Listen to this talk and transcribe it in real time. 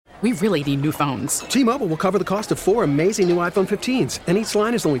We really need new phones. T-Mobile will cover the cost of 4 amazing new iPhone 15s, and each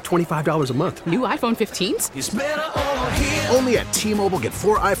line is only $25 a month. New iPhone 15s? It's better over here. Only at T-Mobile, get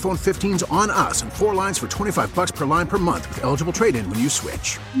 4 iPhone 15s on us and 4 lines for $25 per line per month with eligible trade-in when you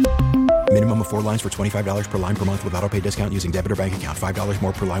switch. Minimum of 4 lines for $25 per line per month with autopay discount using debit or bank account. $5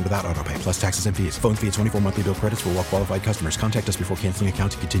 more per line without autopay, plus taxes and fees. Phone fee at 24 monthly bill credits for well-qualified customers. Contact us before canceling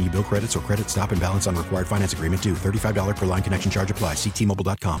account to continue bill credits or credit stop and balance on required finance agreement due. $35 per line connection charge applies. See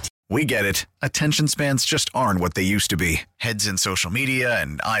T-Mobile.com. We get it. Attention spans just aren't what they used to be. Heads in social media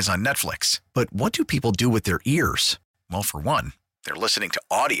and eyes on Netflix. But what do people do with their ears? Well, for one, they're listening to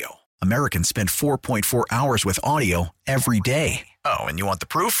audio. Americans spend 4.4 hours with audio every day. Oh, and you want the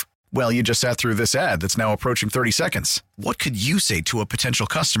proof? Well, you just sat through this ad that's now approaching 30 seconds. What could you say to a potential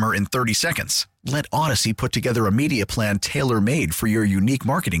customer in 30 seconds? Let Odyssey put together a media plan tailor-made for your unique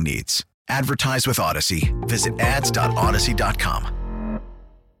marketing needs. Advertise with Odyssey. Visit ads.odyssey.com.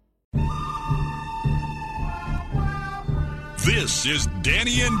 This is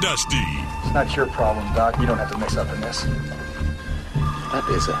Danny and Dusty. It's not your problem, Doc. You don't have to mix up in this. That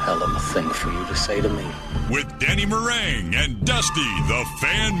is a hell of a thing for you to say to me. With Danny Meringue and Dusty, the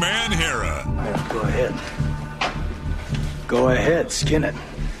Fan Man Hera. Yeah, go ahead. Go ahead, skin it.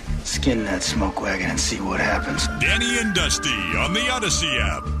 Skin that smoke wagon and see what happens. Danny and Dusty on the Odyssey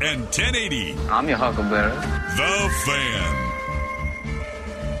app and 1080. I'm your huckleberry. The Fan.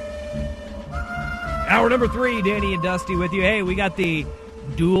 Hour number 3, Danny and Dusty with you. Hey, we got the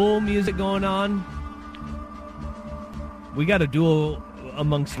duel music going on. We got a duel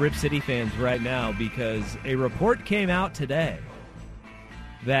amongst Rip City fans right now because a report came out today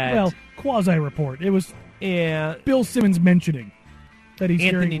that... Well, quasi-report. It was Bill Simmons mentioning that he's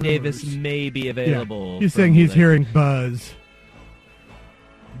Anthony hearing Davis rumors. may be available. Yeah. He's saying he's hearing buzz.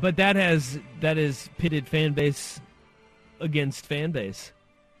 But that has pitted fan base against fan base.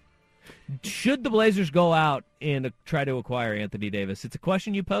 Should the Blazers go out and try to acquire Anthony Davis? It's a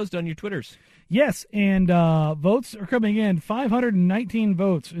question you posed on your Twitters. Yes, and votes are coming in. 519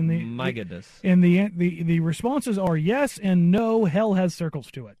 votes in the. My goodness. And the responses are yes and no. Hell has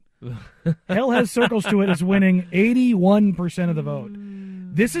circles to it. Hell has circles to it is winning 81% of the vote.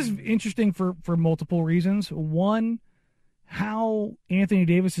 This is interesting for multiple reasons. One, how Anthony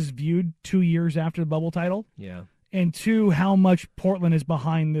Davis is viewed 2 years after the bubble title. Yeah. And two, how much Portland is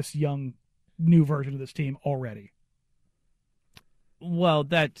behind this young, new version of this team already. Well,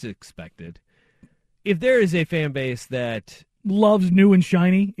 that's expected. If there is a fan base that loves new and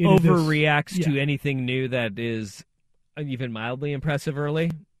shiny, overreacts to anything new that is even mildly impressive early,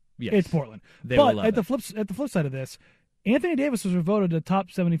 yes, it's Portland. But at the flip side of this, Anthony Davis was voted a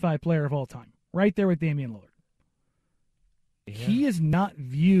top 75 player of all time, right there with Damian Lillard. Yeah. He is not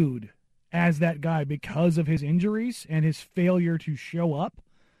viewed as that guy because of his injuries and his failure to show up.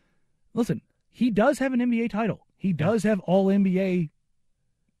 Listen, he does have an NBA title. He does have all NBA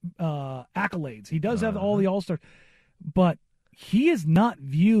accolades. He does have all the All-Stars. But he is not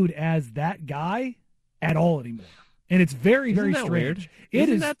viewed as that guy at all anymore. And it's very, very strange. Weird?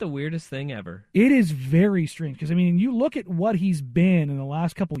 Isn't that the weirdest thing ever? It is very strange because, I mean, you look at what he's been in the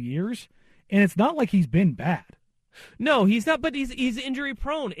last couple of years, and it's not like he's been bad. No, he's not, but he's injury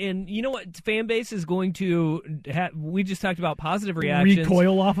prone. And you know what fan base is going to have? We just talked about positive reactions.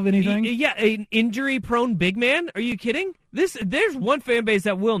 Recoil off of anything? Yeah, an injury prone big man? Are you kidding? There's one fan base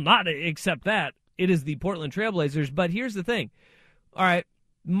that will not accept that. It is the Portland Trailblazers. But here's the thing. All right,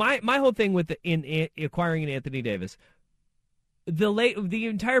 my whole thing with acquiring an Anthony Davis, the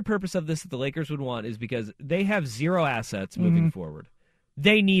entire purpose of this that the Lakers would want is because they have zero assets moving forward.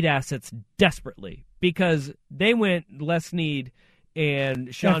 They need assets desperately because they went Les Snead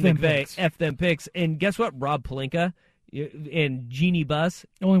and Sean McVay, F them picks. And guess what? Rob Pelinka and Jeannie Buss.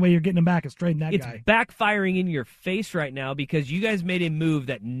 The only way you're getting them back is trading that guy. It's backfiring in your face right now because you guys made a move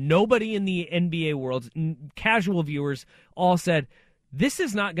that nobody in the NBA world, casual viewers, all said, this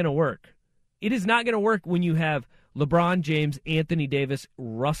is not going to work. It is not going to work when you have LeBron James, Anthony Davis,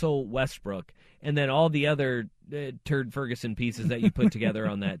 Russell Westbrook, and then all the other Turd Ferguson pieces that you put together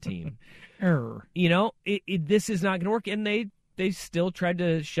on that team. You know, this is not going to work. And they still tried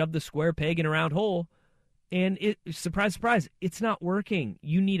to shove the square peg in a round hole. And surprise, surprise, it's not working.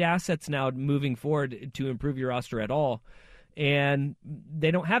 You need assets now moving forward to improve your roster at all. And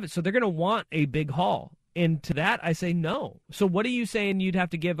they don't have it. So they're going to want a big haul. And to that, I say no. So what are you saying you'd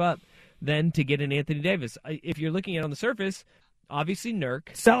have to give up then to get an Anthony Davis? If you're looking at it on the surface, obviously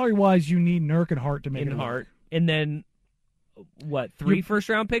Nurk. Salary-wise, you need Nurk and Hart to make it work. And then, what, 3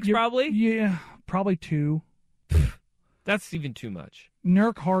 first-round picks probably? Yeah, probably 2. That's even too much.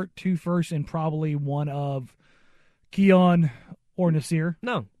 Nurk, Hart, 2 firsts, and probably one of Keon or Nasir.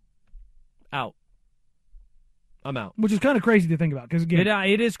 No. Out. I'm out. Which is kind of crazy to think about because again,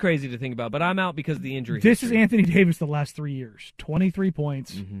 it is crazy to think about, but I'm out because of the injury. This history. is Anthony Davis the last 3 years: 23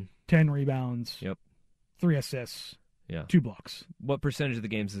 points, 10 rebounds, 3 assists, 2 blocks. What percentage of the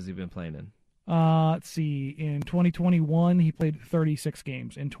games has he been playing in? Let's see. In 2021, he played 36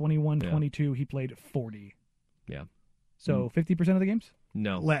 games. In 21-22, he played 40. Yeah. So 50% of the games?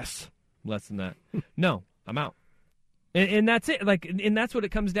 No, less than that. No, I'm out. And that's it. And that's what it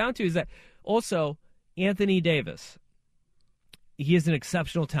comes down to is that also. Anthony Davis, he is an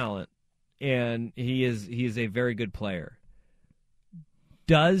exceptional talent, and he is a very good player.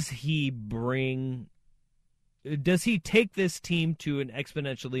 Does he take this team to an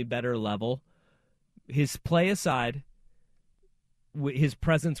exponentially better level? His play aside, his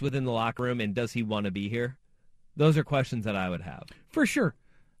presence within the locker room, and does he want to be here? Those are questions that I would have. For sure.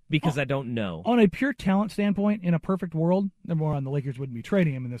 Because I don't know. On a pure talent standpoint, in a perfect world, number one, the Lakers wouldn't be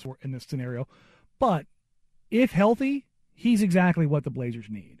trading him in this scenario. But if healthy, he's exactly what the Blazers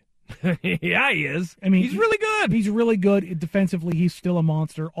need. Yeah, he is. I mean, he's really good. He's really good defensively. He's still a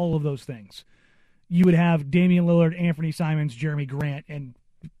monster. All of those things. You would have Damian Lillard, Anthony Simons, Jeremy Grant, and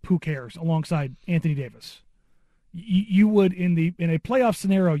who cares alongside Anthony Davis. You would in a playoff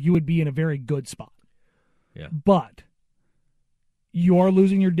scenario, you would be in a very good spot. Yeah. But you are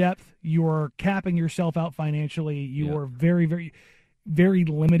losing your depth. You are capping yourself out financially. You are very, very, very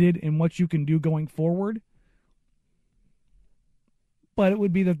limited in what you can do going forward. But it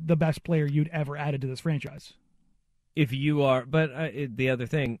would be the best player you'd ever added to this franchise. If you are, but the other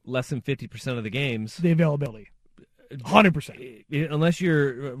thing, less than 50% of the games. The availability. 100%. Unless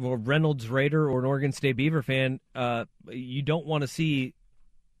you're a Reynolds Raider or an Oregon State Beaver fan, you don't want to see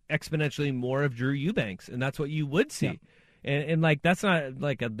exponentially more of Drew Eubanks, and that's what you would see. Yeah. And that's not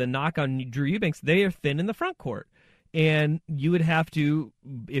the knock on Drew Eubanks. They are thin in the front court. And you would have to,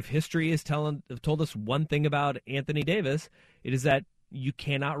 if history has told us one thing about Anthony Davis, it is that you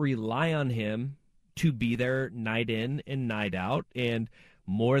cannot rely on him to be there night in and night out. And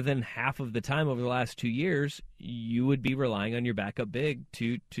more than half of the time over the last 2 years, you would be relying on your backup big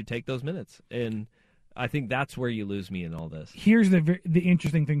to take those minutes. And I think that's where you lose me in all this. Here's the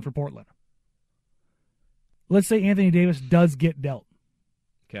interesting thing for Portland. Let's say Anthony Davis does get dealt.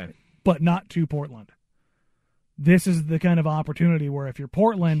 Okay. But not to Portland. This is the kind of opportunity where if you're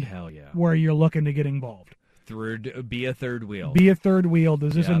Portland, where you're looking to get involved. Be a third wheel. Be a third wheel.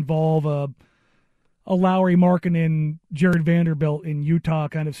 Does this involve a Lowry Markkanen, Jared Vanderbilt in Utah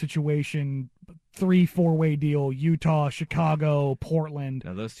kind of situation? 3-4-way deal: Utah, Chicago, Portland.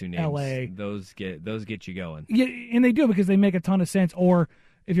 Now those two names, LA. Those get you going. Yeah, and they do because they make a ton of sense. Or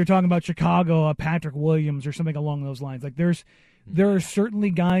if you're talking about Chicago, a Patrick Williams or something along those lines. Like there are certainly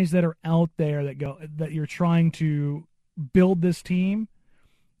guys that are out there that you're trying to build this team.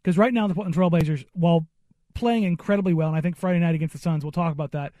 Because right now the Portland Trailblazers, while playing incredibly well, and I think Friday night against the Suns, we'll talk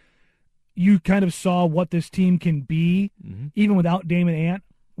about that, you kind of saw what this team can be, even without Damon Ant,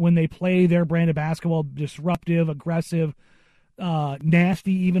 when they play their brand of basketball, disruptive, aggressive,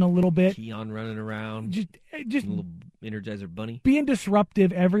 nasty even a little bit. Keon running around. Just a little Energizer Bunny. Being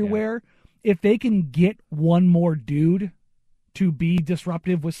disruptive everywhere. Yeah. If they can get one more dude to be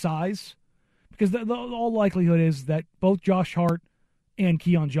disruptive with size, because the all likelihood is that both Josh Hart and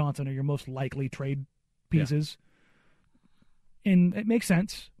Keon Johnson are your most likely trade pieces. Yeah. And it makes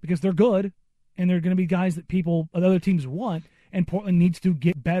sense because they're good and they're going to be guys that other teams want, and Portland needs to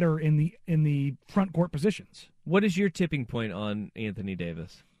get better in the front court positions. What is your tipping point on Anthony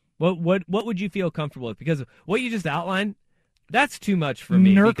Davis? What would you feel comfortable with? Because what you just outlined, that's too much for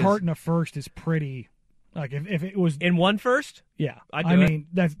me. Nurkic in a first is pretty. Like if it was in one first, yeah.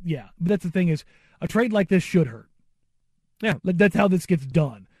 That's But that's the thing is, a trade like this should hurt. Yeah, that's how this gets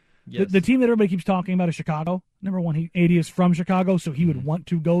done. Yes. The team that everybody keeps talking about is Chicago. Number one, AD is from Chicago, so he would want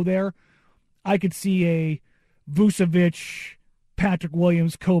to go there. I could see a Vucevic, Patrick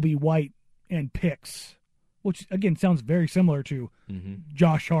Williams, Kobe White, and picks, which again sounds very similar to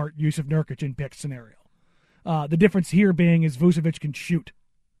Josh Hart, Yusuf Nurkic, and pick scenario. The difference here being is Vucevic can shoot.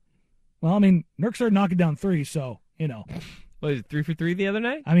 Well, I mean, Nurk started knocking down threes, so, Was it 3 for 3 the other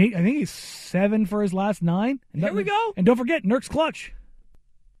night? I mean, I think he's 7 for his last 9. And Here we go. And don't forget, Nurk's clutch.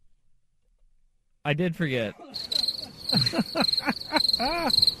 I did forget.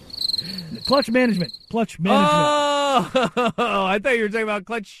 Clutch management. Oh, I thought you were talking about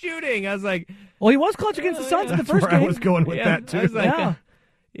clutch shooting. I was like... Well, he was clutch against the Suns in the first game. I was going with that, too. I was like,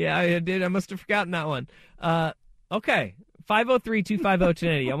 yeah, I did. I must have forgotten that one. Okay.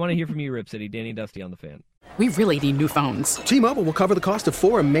 503-250-1080. I want to hear from you, Rip City. Danny Dusty on the Fan. We really need new phones. T-Mobile will cover the cost of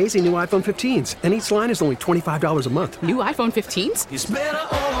 4 amazing new iPhone 15s, and each line is only $25 a month. New iPhone 15s? It's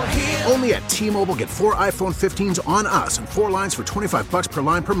better over here. Only at T-Mobile, get 4 iPhone 15s on us and 4 lines for $25 per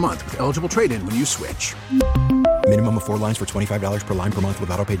line per month with eligible trade-in when you switch. Minimum of 4 lines for $25 per line per month with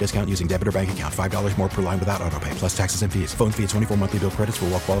autopay discount using debit or bank account. $5 more per line without autopay, plus taxes and fees. Phone fee at 24 monthly bill credits for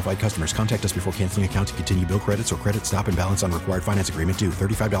well-qualified customers. Contact us before canceling account to continue bill credits or credit stop and balance on required finance agreement due.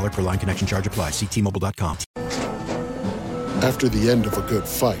 $35 per line connection charge applies. See T-Mobile.com. After the end of a good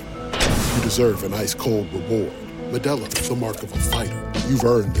fight, you deserve an ice-cold reward. Modelo, the mark of a fighter. You've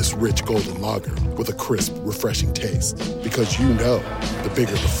earned this rich golden lager with a crisp, refreshing taste. Because you know, the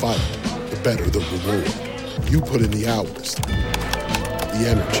bigger the fight, the better the reward. You put in the hours, the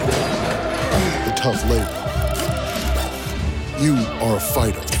energy, the tough labor. You are a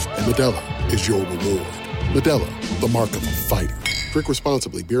fighter, and Modelo is your reward. Modelo, the mark of a fighter. Drink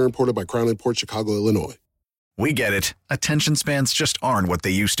responsibly. Beer imported by Crown Imports, Chicago, Illinois. We get it. Attention spans just aren't what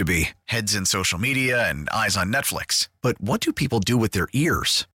they used to be. Heads in social media and eyes on Netflix. But what do people do with their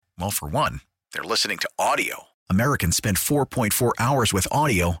ears? Well, for one, they're listening to audio. Americans spend 4.4 hours with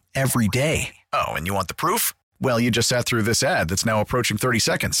audio every day. Oh, and you want the proof? Well, you just sat through this ad that's now approaching 30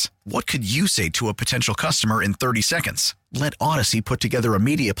 seconds. What could you say to a potential customer in 30 seconds? Let Odyssey put together a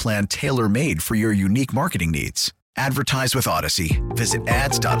media plan tailor-made for your unique marketing needs. Advertise with Odyssey. Visit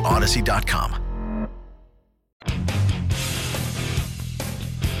ads.odyssey.com.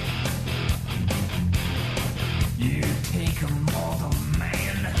 You take 'em all,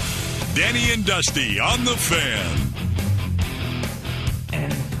 man. Danny and Dusty on the Fan.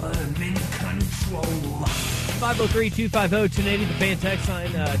 And put 'em in control. 503-250-1080, the Fan text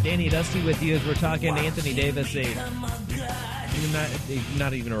line. Danny and Dusty with you as we're talking Anthony Davis.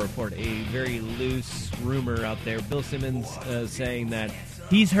 Not even a report, a very loose rumor out there. Bill Simmons saying that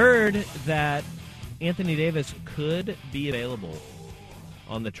he's heard that Anthony Davis could be available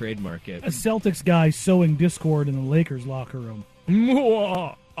on the trade market. A Celtics guy sowing discord in the Lakers locker room.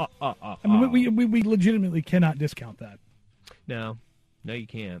 I mean, we legitimately cannot discount that. No, you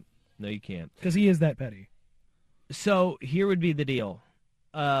can't. No, you can't. Because he is that petty. So here would be the deal.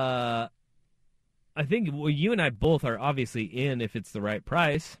 I think you and I both are obviously in if it's the right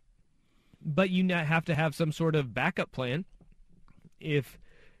price, but you have to have some sort of backup plan if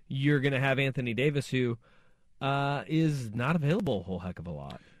you're going to have Anthony Davis, who is not available a whole heck of a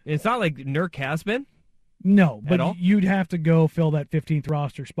lot. And it's not like Nurk has been. No, but you'd have to go fill that 15th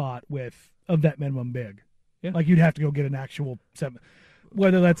roster spot with a vet minimum big. Yeah. Like you'd have to go get an actual 7,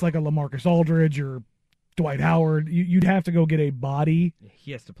 whether that's like a LaMarcus Aldridge or Dwight Howard. You'd have to go get a body.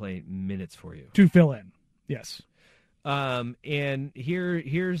 He has to play minutes for you to fill in. Yes. And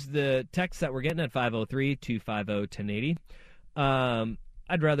here's the text that we're getting at 503-250-1080.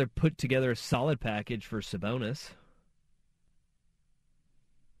 I'd rather put together a solid package for Sabonis.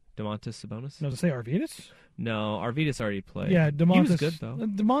 Domantas Sabonis? No, to say Arvydas? No, Arvydas already played. Yeah, Domantas. He was good, though.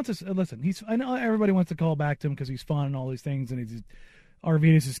 Domantas, listen, I know everybody wants to call back to him because he's fun and all these things, and he's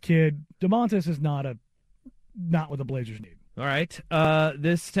Arvydas' kid. Domantas is not what the Blazers need. All right.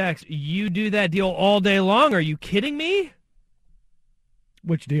 This text, you do that deal all day long. Are you kidding me?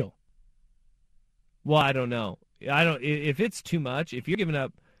 Which deal? Well, I don't know. If it's too much, if you're giving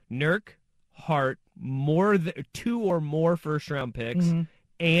up Nurk, Hart, 2 or more first-round picks,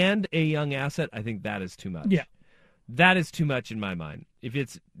 and a young asset, I think that is too much. Yeah. That is too much in my mind. If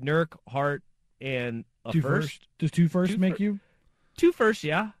it's Nurk, Hart, and a first. Does 2 firsts make you? 2 firsts,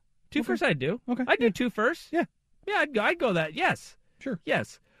 yeah. 2 firsts I'd do. Okay. I'd do 2 firsts. Yeah. Yeah, I'd go that. Yes. Sure.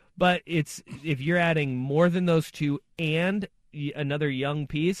 Yes. But if you're adding more than those 2 and another young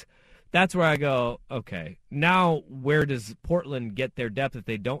piece, that's where I go, okay, now where does Portland get their depth if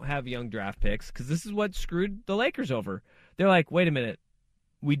they don't have young draft picks? Because this is what screwed the Lakers over. They're like, wait a minute,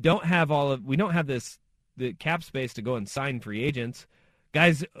 we don't have the cap space to go and sign free agents.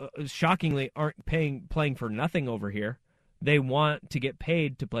 Guys, shockingly, aren't playing for nothing over here. They want to get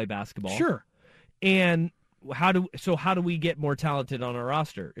paid to play basketball. Sure. And how do we get more talented on our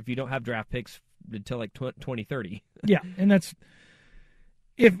roster if you don't have draft picks until like 2030? Yeah, and that's.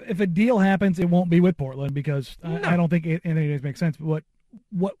 If a deal happens, it won't be with Portland because I don't think Anthony Davis makes sense. But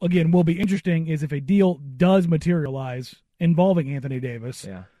what again will be interesting is if a deal does materialize involving Anthony Davis,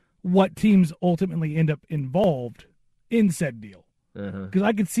 what teams ultimately end up involved in said deal. Because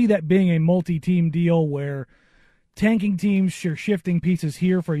I could see that being a multi-team deal where tanking teams are shifting pieces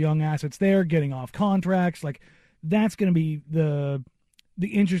here for young assets there, getting off contracts. Like that's going to be the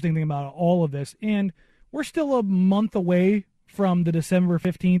interesting thing about all of this. And we're still a month away from the December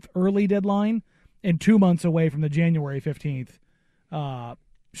 15th early deadline and 2 months away from the January 15th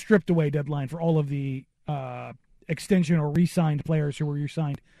stripped away deadline for all of the extension or re-signed players who were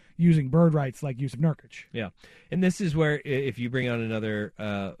re-signed using bird rights like Jusuf Nurkic. Yeah, and this is where if you bring on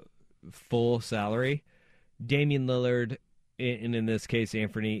another full salary, Damian Lillard, and in this case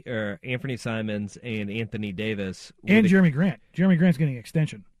Anthony Simons and Anthony Davis and Jeremy Grant. Jeremy Grant's getting an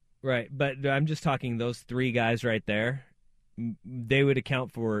extension. Right, but I'm just talking those three guys right there. They would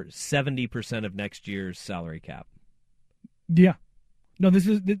account for 70% of next year's salary cap. Yeah. No, this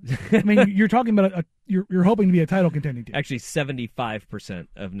is. I mean, you're talking about you're hoping to be a title contending team. Actually, 75%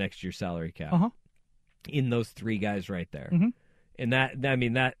 of next year's salary cap in those three guys right there, and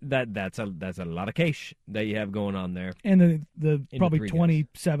that's a lot of cash that you have going on there. And the probably $27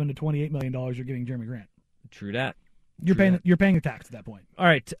 to $28 million you're getting Jeremy Grant. True that. You're paying the tax at that point. All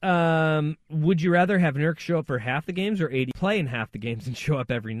right. Would you rather have Nurk show up for half the games or AD play in half the games and show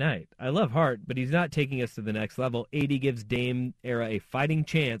up every night? I love Hart, but he's not taking us to the next level. AD gives Dame era a fighting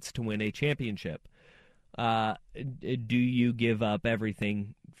chance to win a championship. Do you give up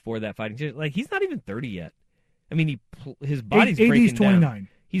everything for that fighting chance? Like, he's not even 30 yet. I mean, his body's breaking down. 29.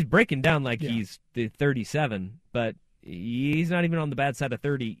 He's breaking down like he's 37, but he's not even on the bad side of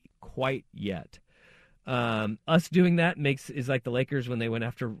 30 quite yet. Us doing that is like the Lakers when they went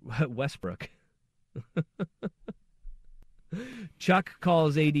after Westbrook. Chuck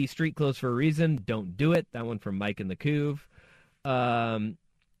calls AD street clothes for a reason. Don't do it. That one from Mike in the Couve.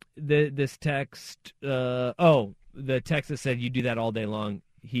 This text. The text that said you do that all day long.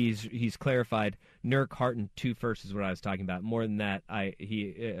 He's clarified. Nurk, Hart, and 2 firsts is what I was talking about. More than that,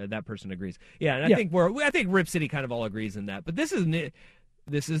 that person agrees. Yeah, and I think Rip City kind of all agrees in that. But this is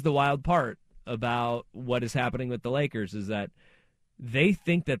the wild part about what is happening with the Lakers is that they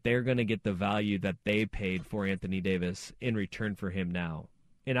think that they're going to get the value that they paid for Anthony Davis in return for him now.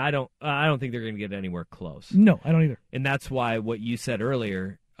 And I don't think they're going to get anywhere close. No, I don't either. And that's why what you said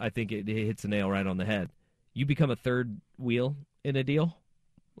earlier, I think it hits the nail right on the head. You become a third wheel in a deal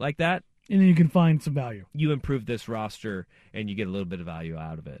like that, and then you can find some value. You improve this roster and you get a little bit of value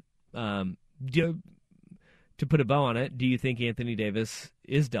out of it. To put a bow on it, do you think Anthony Davis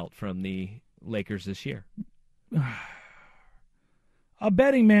is dealt from the Lakers this year? A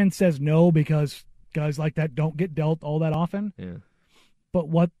betting man says no because guys like that don't get dealt all that often. Yeah. But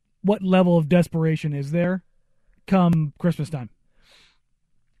what level of desperation is there come Christmas time?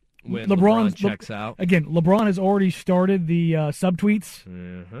 When LeBron checks out. Again, LeBron has already started the subtweets.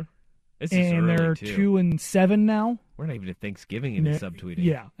 Mm-hmm. And they're 2-7 now. We're not even at Thanksgiving and it's subtweeting.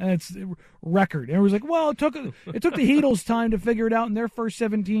 Yeah, and it's record. And everyone's like, well, it took the Heatles time to figure it out in their first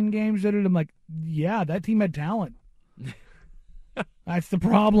 17 games. I'm like, yeah, that team had talent. That's the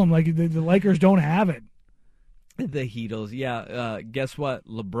problem. Like, the Lakers don't have it. The Heatles, yeah. Guess what?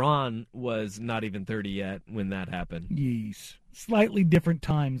 LeBron was not even 30 yet when that happened. Yes. Slightly different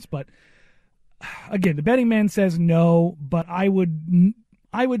times, but again, the betting man says no, but I would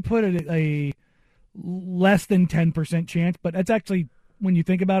put it at a less than 10% chance, but that's actually, when you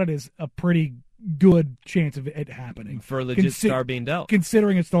think about it, is a pretty good chance of it happening. For a legit star being dealt.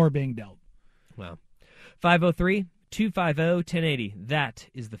 Considering a star being dealt. Wow. 503-250-1080. That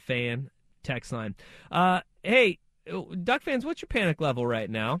is the fan text line. Hey, Duck fans, what's your panic level right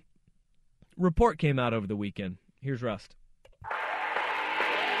now? Report came out over the weekend. Here's Rust.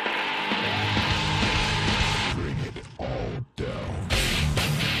 Bring it all down.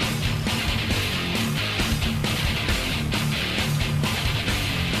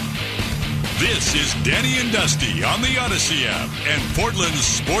 This is Danny and Dusty on the Odyssey app and Portland's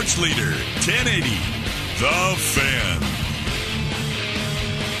sports leader, 1080, The Fan.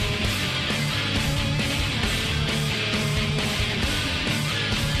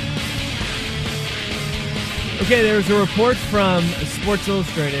 Okay, there's a report from Sports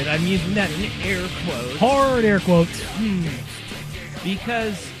Illustrated. I'm using that in air quotes. Hard air quotes.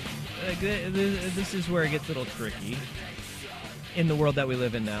 Because this is where it gets a little tricky in the world that we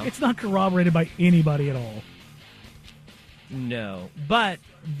live in now. It's not corroborated by anybody at all. No, but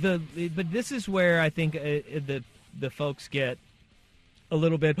this is where I think the folks get a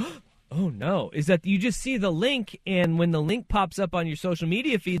little bit. Oh no! Is that you just see the link, and when the link pops up on your social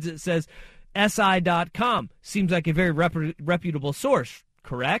media feeds, it says SI.com. Seems like a very reputable source.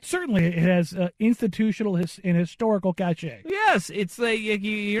 Correct? Certainly, it has institutional and historical cachet. Yes, it's like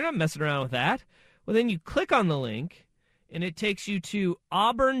you're not messing around with that. Well, then you click on the link, and it takes you to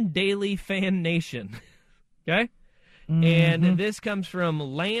Auburn Daily Fan Nation. Okay? Mm-hmm. And this comes from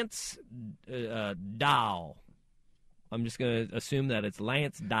Lance Dahl. I'm just going to assume that it's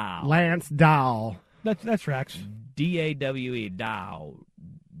Lance Dahl. Lance Dahl. That's Rex. D-A-W-E, Dahl.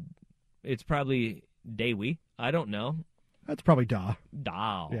 It's probably Dawy. I don't know. That's probably Dahl.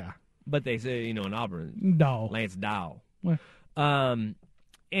 Dahl. Yeah. But they say, in Auburn, No. Lance Dow. Well. And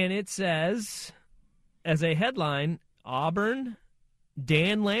it says, as a headline, Auburn,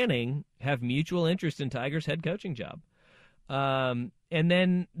 Dan Lanning have mutual interest in Tigers' head coaching job. And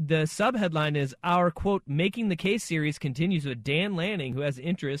then the subheadline is, our, quote, Making the Case series continues with Dan Lanning, who has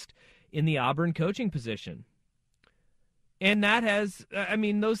interest in the Auburn coaching position. And that has,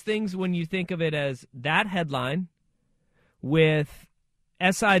 those things, when you think of it as that headline with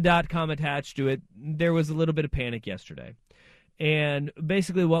SI.com attached to it, there was a little bit of panic yesterday. And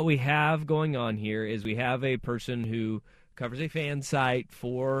basically what we have going on here is we have a person who covers a fan site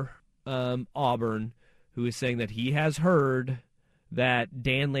for Auburn who is saying that he has heard that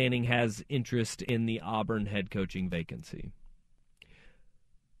Dan Lanning has interest in the Auburn head coaching vacancy.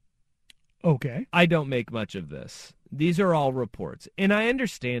 Okay. I don't make much of this. These are all reports. And I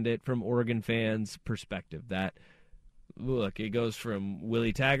understand it from Oregon fans' perspective that, look, it goes from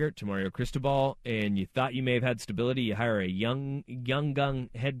Willie Taggart to Mario Cristobal, and you thought you may have had stability. You hire a young gun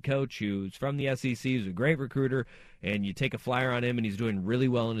head coach who's from the SEC, who's a great recruiter, and you take a flyer on him, and he's doing really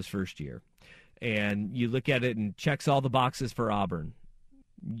well in his first year. And you look at it and checks all the boxes for Auburn.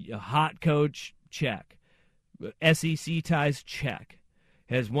 A hot coach, check. SEC ties, check.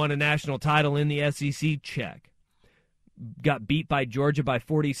 Has won a national title in the SEC, check. Got beat by Georgia by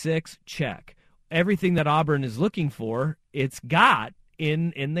 46, check. Everything that Auburn is looking for, it's got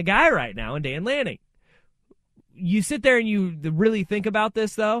in the guy right now, in Dan Lanning. You sit there and you really think about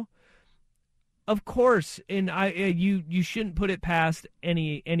this, though. Of course, and you shouldn't put it past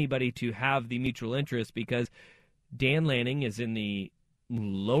anybody to have the mutual interest, because Dan Lanning is in the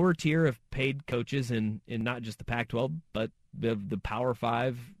lower tier of paid coaches in not just the Pac-12, but the Power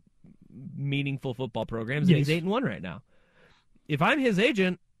 5 meaningful football programs. Yes. And he's 8-1 right now. If I'm his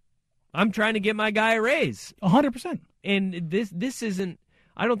agent, I'm trying to get my guy a raise. 100%. And this isn't,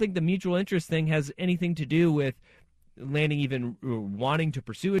 I don't think the mutual interest thing has anything to do with Lanning even wanting to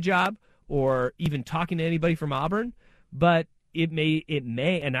pursue a job or even talking to anybody from Auburn, but it may,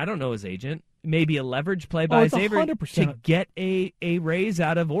 and I don't know his agent, maybe a leverage play by Xavier to get a raise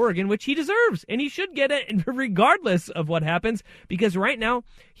out of Oregon, which he deserves, and he should get it regardless of what happens, because right now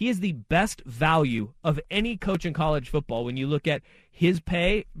he is the best value of any coach in college football when you look at his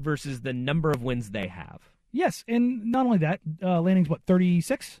pay versus the number of wins they have. Yes, and not only that, Lanning's,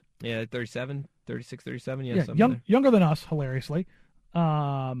 36? Yeah, 37, 36, 37, younger than us, hilariously.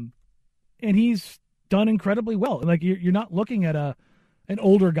 And he's done incredibly well. Like, you're not looking at an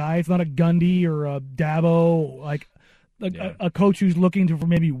older guy. It's not a Gundy or a Dabo, a coach who's looking for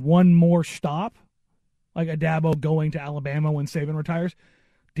maybe one more stop, like a Dabo going to Alabama when Saban retires.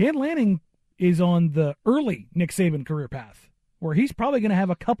 Dan Lanning is on the early Nick Saban career path, where he's probably going to have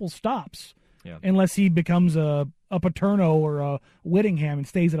a couple stops, unless he becomes a Paterno or a Whittingham and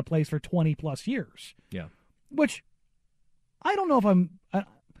stays at a place for 20-plus years. Yeah. Which, I don't know if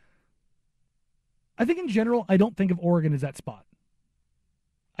I think in general, I don't think of Oregon as that spot.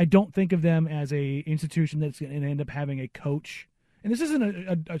 I don't think of them as a institution that's going to end up having a coach. And this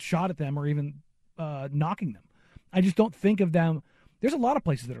isn't a shot at them or even knocking them. I just don't think of them. There's a lot of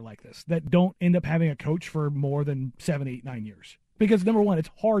places that are like this that don't end up having a coach for more than 7, 8, 9 years. Because, number one, it's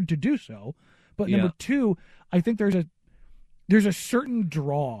hard to do so. But number two, I think there's a certain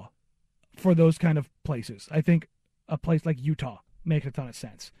draw for those kind of places. I think a place like Utah makes a ton of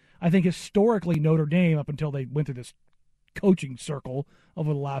sense. I think historically Notre Dame, up until they went through this coaching circle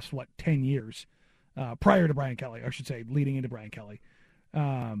over the last, 10 years, prior to Brian Kelly, I should say, leading into Brian Kelly.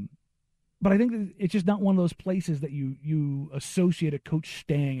 But I think that it's just not one of those places that you associate a coach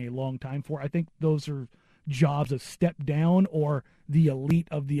staying a long time for. I think those are jobs of step down or the elite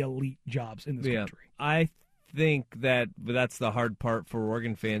of the elite jobs in this country. I think that's the hard part for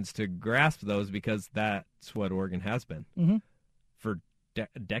Oregon fans to grasp those, because that's what Oregon has been for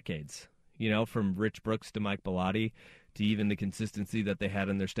decades. From Rich Brooks to Mike Bellotti to even the consistency that they had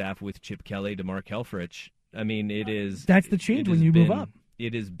in their staff with Chip Kelly to Mark Helfrich. I mean, it is... That's the change when you move up.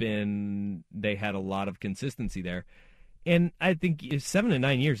 It has been... They had a lot of consistency there. And I think 7 to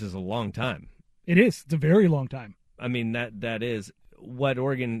 9 years is a long time. It is. It's a very long time. I mean, that is... What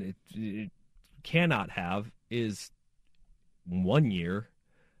Oregon cannot have is 1 year,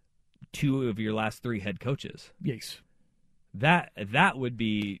 2 of your last 3 head coaches. Yes. That would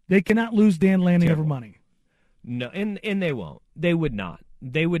be... They cannot lose Dan Lanning over money. No, and they won't. They would not.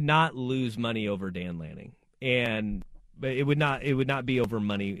 They would not lose money over Dan Lanning, but it would not be over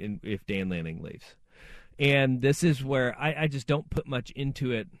money if Dan Lanning leaves. And this is where I just don't put much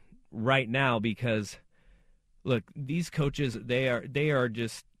into it right now, because look, these coaches, they are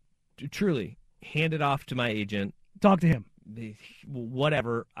just truly hand it off to my agent. Talk to him.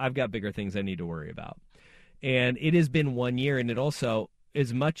 whatever. I've got bigger things I need to worry about. And it has been 1 year, and it also,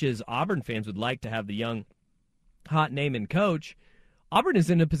 as much as Auburn fans would like to have the young, hot name and coach, Auburn is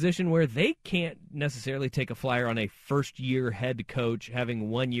in a position where they can't necessarily take a flyer on a first-year head coach having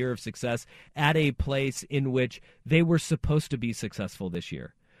 1 year of success at a place in which they were supposed to be successful this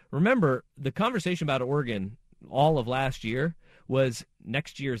year. Remember, the conversation about Oregon all of last year was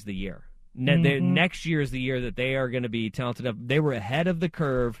next year's the year. Next year is the year that they are going to be talented enough. They were ahead of the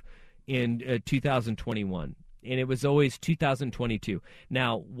curve in 2021. And it was always 2022.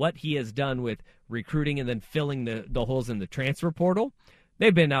 Now, what he has done with recruiting and then filling the holes in the transfer portal,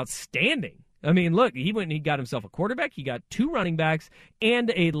 they've been outstanding. I mean, look, he went and he got himself a quarterback. He got 2 running backs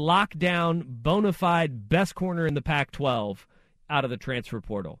and a lockdown, bona fide best corner in the Pac-12 out of the transfer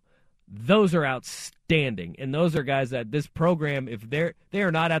portal. Those are outstanding. And those are guys that this program, if they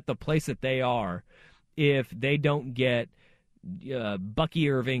are not at the place that they are, if they don't get Bucky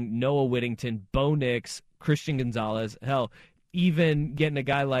Irving, Noah Whittington, Bo Nix, Christian Gonzalez, hell, even getting a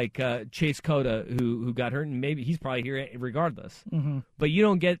guy like Chase Cota who got hurt, and maybe he's probably here regardless. Mm-hmm. But you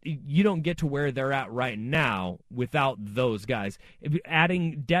don't get to where they're at right now without those guys.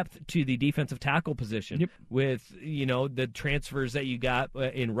 Adding depth to the defensive tackle position with the transfers that you got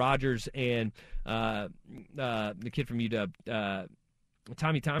in Rogers and the kid from UW,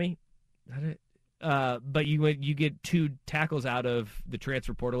 Tommy. But you get 2 tackles out of the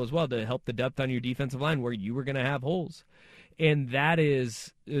transfer portal as well to help the depth on your defensive line where you were going to have holes. And that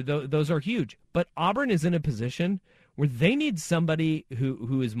is those are huge. But Auburn is in a position where they need somebody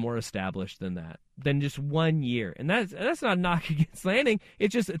who is more established than just 1 year. And that's not a knock against Lanning.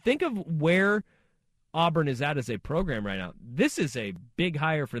 It's just think of where Auburn is at as a program right now. This is a big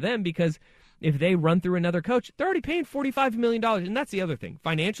hire for them because if they run through another coach, they're already paying $45 million. And that's the other thing.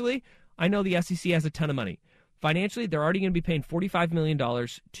 Financially, I know the SEC has a ton of money. Financially, they're already going to be paying $45 million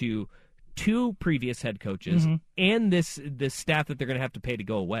to 2 previous head coaches and this staff that they're going to have to pay to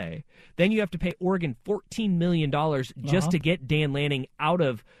go away. Then you have to pay Oregon $14 million just to get Dan Lanning out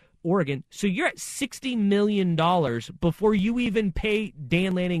of Oregon. So you're at $60 million before you even pay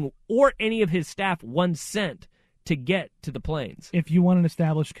Dan Lanning or any of his staff 1 cent to get to the Plains. If you want an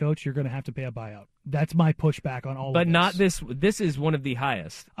established coach, you're going to have to pay a buyout. That's my pushback on all of this. But not this. This is one of the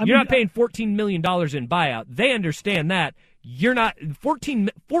highest. You're not paying $14 million in buyout. They understand that. You're not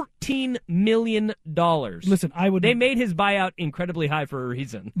 $14 million. Listen, They made his buyout incredibly high for a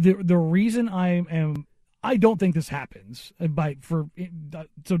reason. The reason I don't think this happens.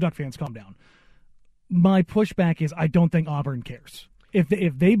 So Duck fans, calm down. My pushback is I don't think Auburn cares.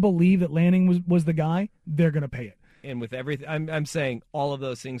 If they believe that Lanning was the guy, they're going to pay it. And with everything, I'm saying all of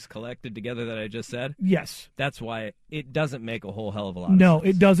those things collected together that I just said. Yes, that's why it doesn't make a whole hell of a lot. No, of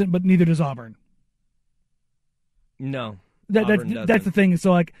sense. It doesn't. But neither does Auburn. No, that's the thing.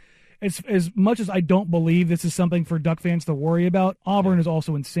 So as much as I don't believe this is something for Duck fans to worry about, Auburn is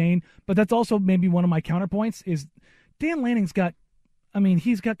also insane. But that's also maybe one of my counterpoints is Dan Lanning's got,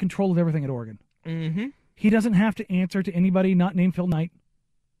 he's got control of everything at Oregon. Mm-hmm. He doesn't have to answer to anybody not named Phil Knight.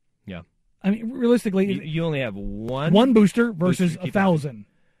 Yeah. Realistically, you only have one booster versus 1,000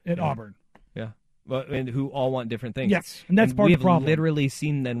 at Auburn. Yeah, and who all want different things. Yes, and that's part of the problem. We've literally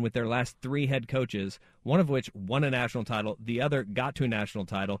seen them with their last 3 head coaches, one of which won a national title, the other got to a national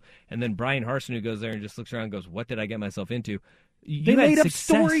title, and then Brian Harsin, who goes there and just looks around and goes, "What did I get myself into?" They made up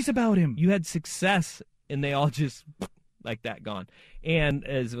stories about him. You had success, and they all just like that gone. And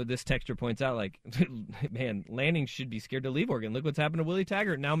as this texture points out, like, man, Lanning should be scared to leave Oregon. Look what's happened to Willie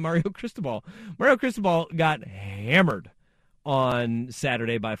Taggart. Now Mario Cristobal. Mario Cristobal got hammered on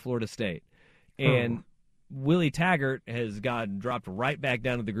Saturday by Florida State. And Willie Taggart has gotten dropped right back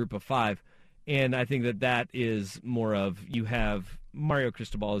down to the group of 5. And I think that is more of you have Mario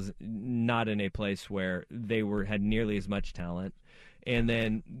Cristobal is not in a place where they had nearly as much talent. And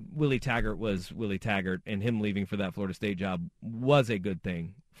then Willie Taggart was Willie Taggart, and him leaving for that Florida State job was a good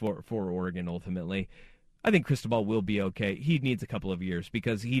thing for Oregon ultimately. I think Cristobal will be okay. He needs a couple of years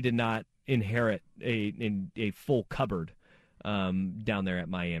because he did not inherit a full cupboard down there at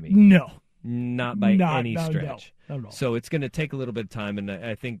Miami. No. Not by any stretch. No, not at all. So it's going to take a little bit of time, and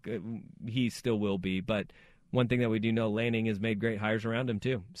I think he still will be. But one thing that we do know, Lanning has made great hires around him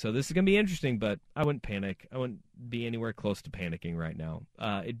too. So this is going to be interesting, but I wouldn't panic. I wouldn't be anywhere close to panicking right now.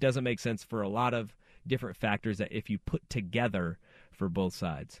 It doesn't make sense for a lot of different factors that if you put together for both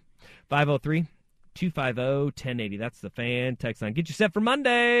sides. 503-250-1080. That's the Fan. Text line. Get you set for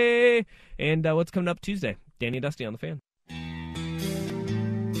Monday. And what's coming up Tuesday? Danny and Dusty on the Fan.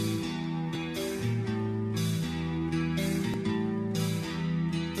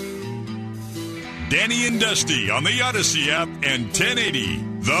 Danny and Dusty on the Odyssey app and 1080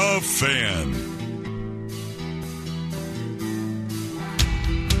 The Fan.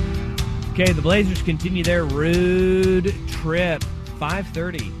 Okay, the Blazers continue their road trip.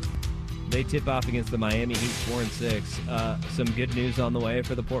 5:30. They tip off against the Miami Heat 4-6. Some good news on the way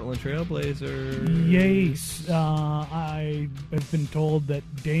for the Portland Trail Blazers. Yes. I have been told that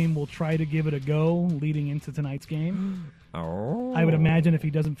Dame will try to give it a go leading into tonight's game. Oh. I would imagine if he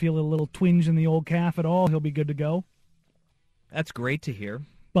doesn't feel a little twinge in the old calf at all, he'll be good to go. That's great to hear.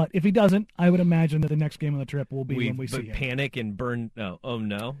 But if he doesn't, I would imagine that the next game on the trip will be when we see him. Panic and burn. No. Oh,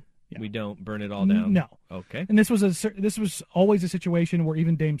 no. Yeah. We don't burn it all down? No. Okay. And this was always a situation where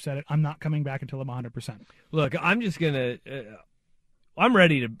even Dame said it, I'm not coming back until I'm 100%. Look, I'm just going to I'm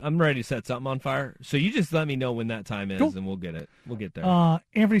ready to set something on fire. So you just let me know when that time is, cool. And we'll get it. We'll get there.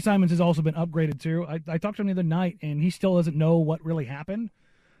 Anthony Simons has also been upgraded too. I talked to him the other night, and he still doesn't know what really happened.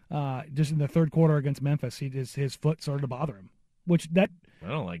 Just in the third quarter against Memphis, his foot started to bother him, I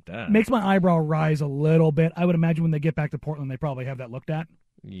don't like that. Makes my eyebrow rise a little bit. I would imagine when they get back to Portland, they probably have that looked at.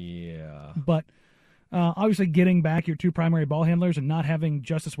 Yeah. But obviously getting back your two primary ball handlers and not having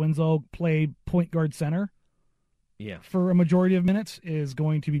Justice Winslow play point guard center for a majority of minutes is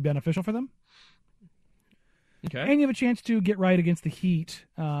going to be beneficial for them. Okay. And you have a chance to get right against the Heat.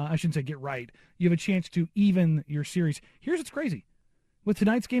 I shouldn't say get right. You have a chance to even your series. Here's what's crazy. With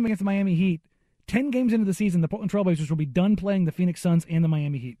tonight's game against the Miami Heat, 10 games into the season, the Portland Trail Blazers will be done playing the Phoenix Suns and the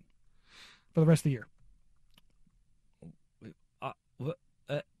Miami Heat for the rest of the year.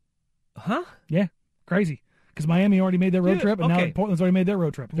 Huh? Yeah, crazy. Because Miami already made their road trip, and now Portland's already made their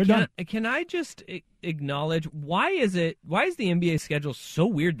road trip. They're done. Can I just acknowledge, why is the NBA schedule so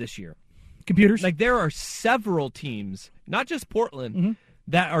weird this year? Computers. Like, there are several teams, not just Portland,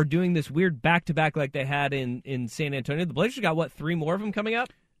 that are doing this weird back-to-back like they had in San Antonio. The Blazers got, 3 more of them coming up?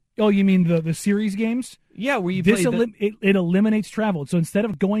 Oh, you mean the series games? Yeah, where you play it eliminates travel. So instead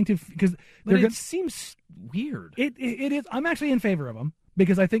of going to... it seems weird. It is. I'm actually in favor of them.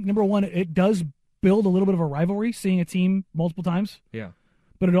 Because I think, number one, it does build a little bit of a rivalry, seeing a team multiple times. Yeah.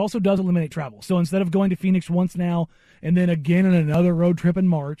 But it also does eliminate travel. So instead of going to Phoenix once now, and then again in another road trip in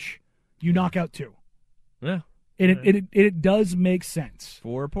March, you knock out 2. Yeah. It does make sense.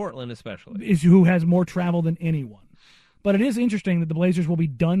 For Portland especially. Who has more travel than anyone. But it is interesting that the Blazers will be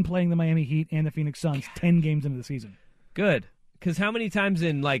done playing the Miami Heat and the Phoenix Suns 10 games into the season. Good. Because how many times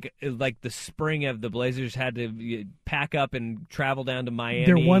in like the spring have the Blazers had to pack up and travel down to Miami?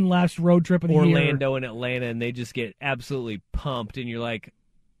 Their one last road trip in Orlando and Atlanta, and they just get absolutely pumped, and you're like,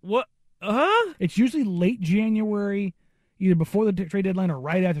 what? It's usually late January, either before the trade deadline or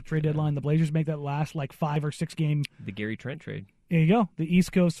right after the trade deadline. The Blazers make that last 5 or 6 game. The Gary Trent trade. There you go. The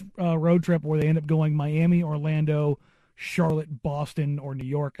East Coast road trip where they end up going Miami, Orlando, Charlotte, Boston, or New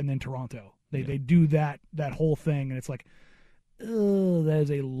York, and then Toronto. They do that whole thing, and it's like, oh, that is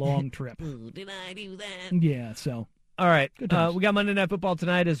a long trip. Did I do that? Yeah, so. All right. We got Monday Night Football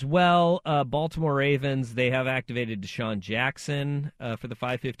tonight as well. Baltimore Ravens, they have activated Deshaun Jackson for the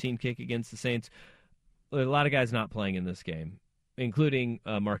 5:15 kick against the Saints. A lot of guys not playing in this game, including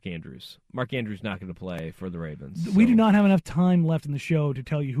Mark Andrews. Mark Andrews not going to play for the Ravens. We do not have enough time left in the show to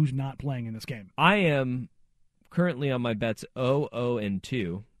tell you who's not playing in this game. I am currently on my bets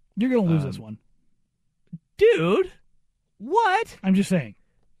 0-2. You're going to lose this one. Dude. What? I'm just saying.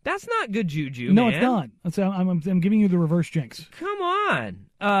 That's not good juju, no, man. It's not. I'm giving you the reverse jinx. Come on.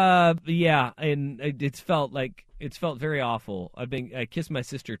 Yeah, and it's felt very awful. I kissed my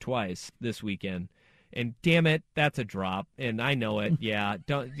sister twice this weekend, and damn it, that's a drop. And I know it. Yeah,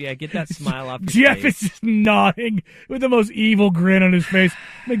 get that smile off your Jeff face. is just nodding with the most evil grin on his face.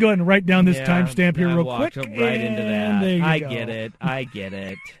 Let me go ahead and write down this timestamp here real quick. Right into that. I get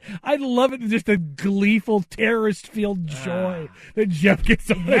it. I love it. Just a gleeful terrorist-filled joy that Jeff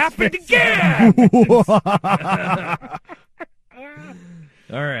gets on his face. Again!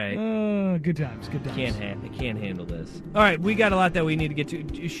 All right. Good times. I can't handle this. All right, we got a lot that we need to get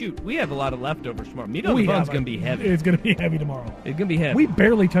to. Shoot, we have a lot of leftovers tomorrow. Meat on the Bone's going to be heavy. It's going to be heavy tomorrow. It's going to be heavy. We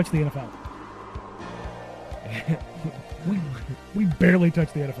barely touched the NFL. we barely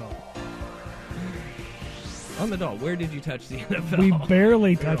touched the NFL. On the doll, where did you touch the NFL? We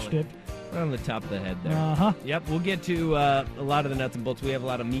barely touched it. Right on the top of the head there. Uh-huh. Yep, we'll get to a lot of the nuts and bolts. We have a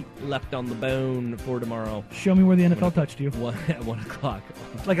lot of meat left on the bone for tomorrow. Show me where the NFL touched you. At 1 o'clock.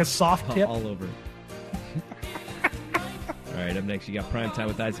 Like a soft tip? All over. All right, up next, you got Prime Time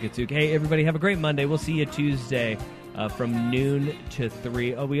with Isaac Atsuk. Hey, everybody, have a great Monday. We'll see you Tuesday from noon to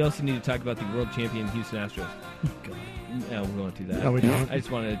 3. Oh, we also need to talk about the world champion Houston Astros. God. No, we won't do that. No, we don't. I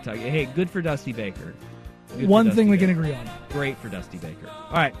just wanted to talk. Hey, good for Dusty Baker. one thing we can agree on. Great for Dusty Baker.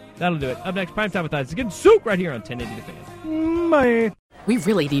 All right, that'll do it. Up next, Primetime with Us. Again, Souk right here on 1080 The Fan. Bye. We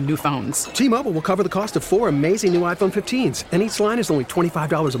really need new phones. T-Mobile will cover the cost of 4 amazing new iPhone 15s, and each line is only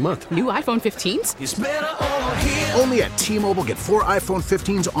 $25 a month. New iPhone 15s? It's better over here. Only at T-Mobile, get 4 iPhone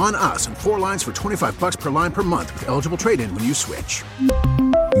 15s on us and 4 lines for $25 per line per month with eligible trade-in when you switch.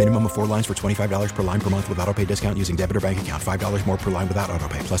 Minimum of 4 lines for $25 per line per month with autopay discount using debit or bank account. $5 more per line without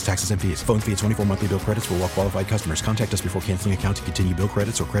autopay, plus taxes and fees. Phone fee at 24 monthly bill credits for well-qualified customers. Contact us before canceling account to continue bill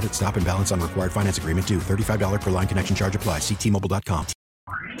credits or credit stop and balance on required finance agreement due. $35 per line connection charge applies. See T-Mobile.com.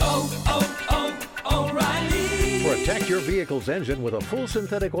 O'Reilly. Protect your vehicle's engine with a full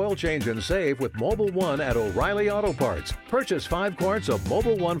synthetic oil change and save with Mobil 1 at O'Reilly Auto Parts. Purchase 5 quarts of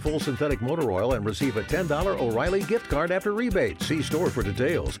Mobil 1 full synthetic motor oil and receive a $10 O'Reilly gift card after rebate. See store for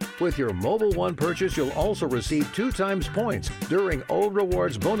details. With your Mobil 1 purchase, you'll also receive 2 times points during O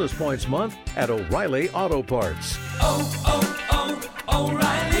Rewards Bonus Points Month at O'Reilly Auto Parts.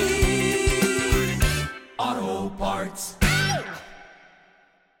 O'Reilly Auto Parts.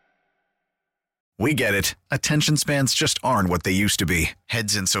 We get it. Attention spans just aren't what they used to be.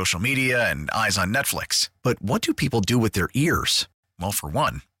 Heads in social media and eyes on Netflix. But what do people do with their ears? Well, for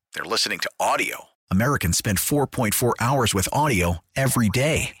one, they're listening to audio. Americans spend 4.4 hours with audio every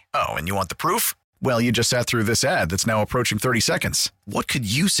day. Oh, and you want the proof? Well, you just sat through this ad that's now approaching 30 seconds. What could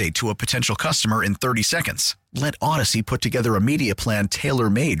you say to a potential customer in 30 seconds? Let Odyssey put together a media plan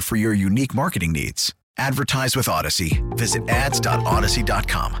tailor-made for your unique marketing needs. Advertise with Odyssey. Visit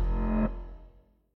ads.odyssey.com.